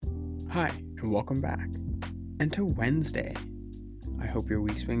Hi, and welcome back. And to Wednesday. I hope your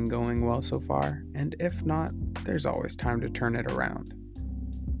week's been going well so far, and if not, there's always time to turn it around.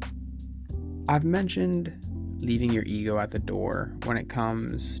 I've mentioned leaving your ego at the door when it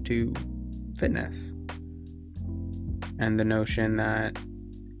comes to fitness, and the notion that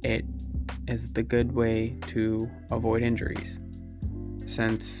it is the good way to avoid injuries.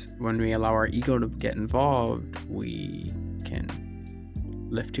 Since when we allow our ego to get involved, we can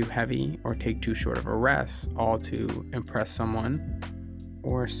lift too heavy or take too short of a rest, all to impress someone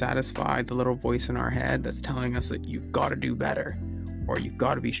or satisfy the little voice in our head that's telling us that you've got to do better or you've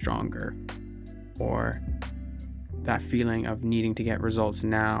got to be stronger, or that feeling of needing to get results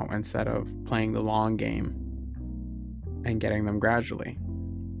now instead of playing the long game and getting them gradually.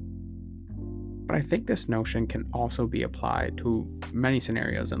 But I think this notion can also be applied to many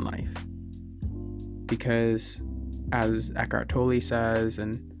scenarios in life, because as Eckhart Tolle says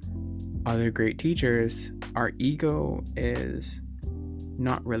and other great teachers, our ego is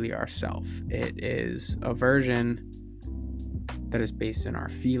not really ourself. It is a version that is based in our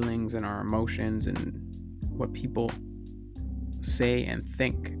feelings and our emotions and what people say and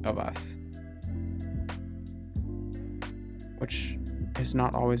think of us, which is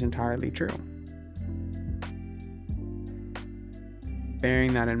not always entirely true.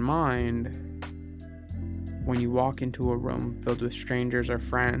 Bearing that in mind, when you walk into a room filled with strangers or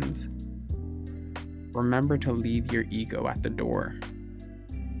friends, remember to leave your ego at the door.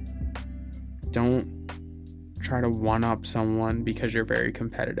 Don't try to one-up someone because you're very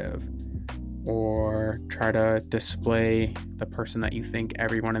competitive, or try to display the person that you think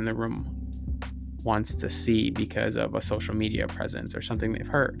everyone in the room wants to see because of a social media presence or something they've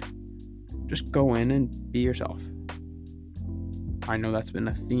heard. Just go in and be yourself. I know that's been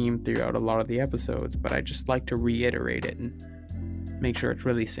a theme throughout a lot of the episodes, but I just like to reiterate it and make sure it's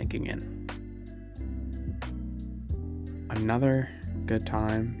really sinking in. Another good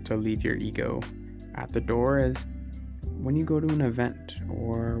time to leave your ego at the door is when you go to an event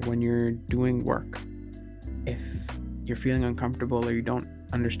or when you're doing work. If you're feeling uncomfortable or you don't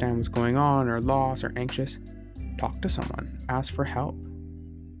understand what's going on or lost or anxious, talk to someone, ask for help.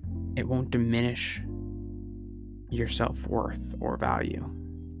 It won't diminish your self-worth or value.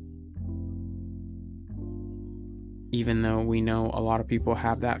 Even though we know a lot of people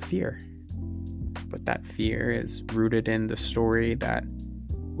have that fear, but that fear is rooted in the story that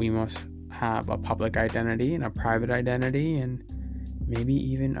we must have a public identity and a private identity and maybe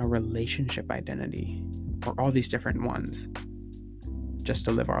even a relationship identity, or all these different ones, just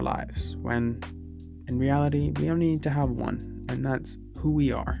to live our lives, when in reality we only need to have one, and that's who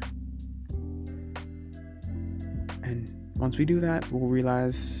we are. And once we do that, we'll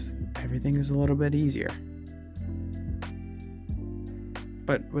realize everything is a little bit easier.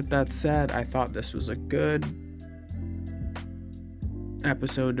 But with that said, I thought this was a good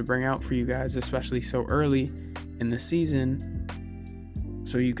episode to bring out for you guys, especially so early in the season,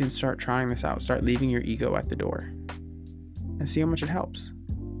 so you can start trying this out. Start leaving your ego at the door and see how much it helps.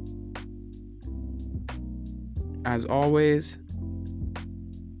 As always,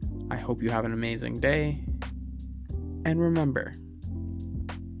 I hope you have an amazing day. And remember,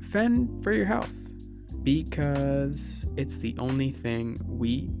 fend for your health, because it's the only thing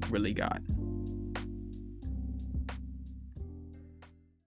we really got.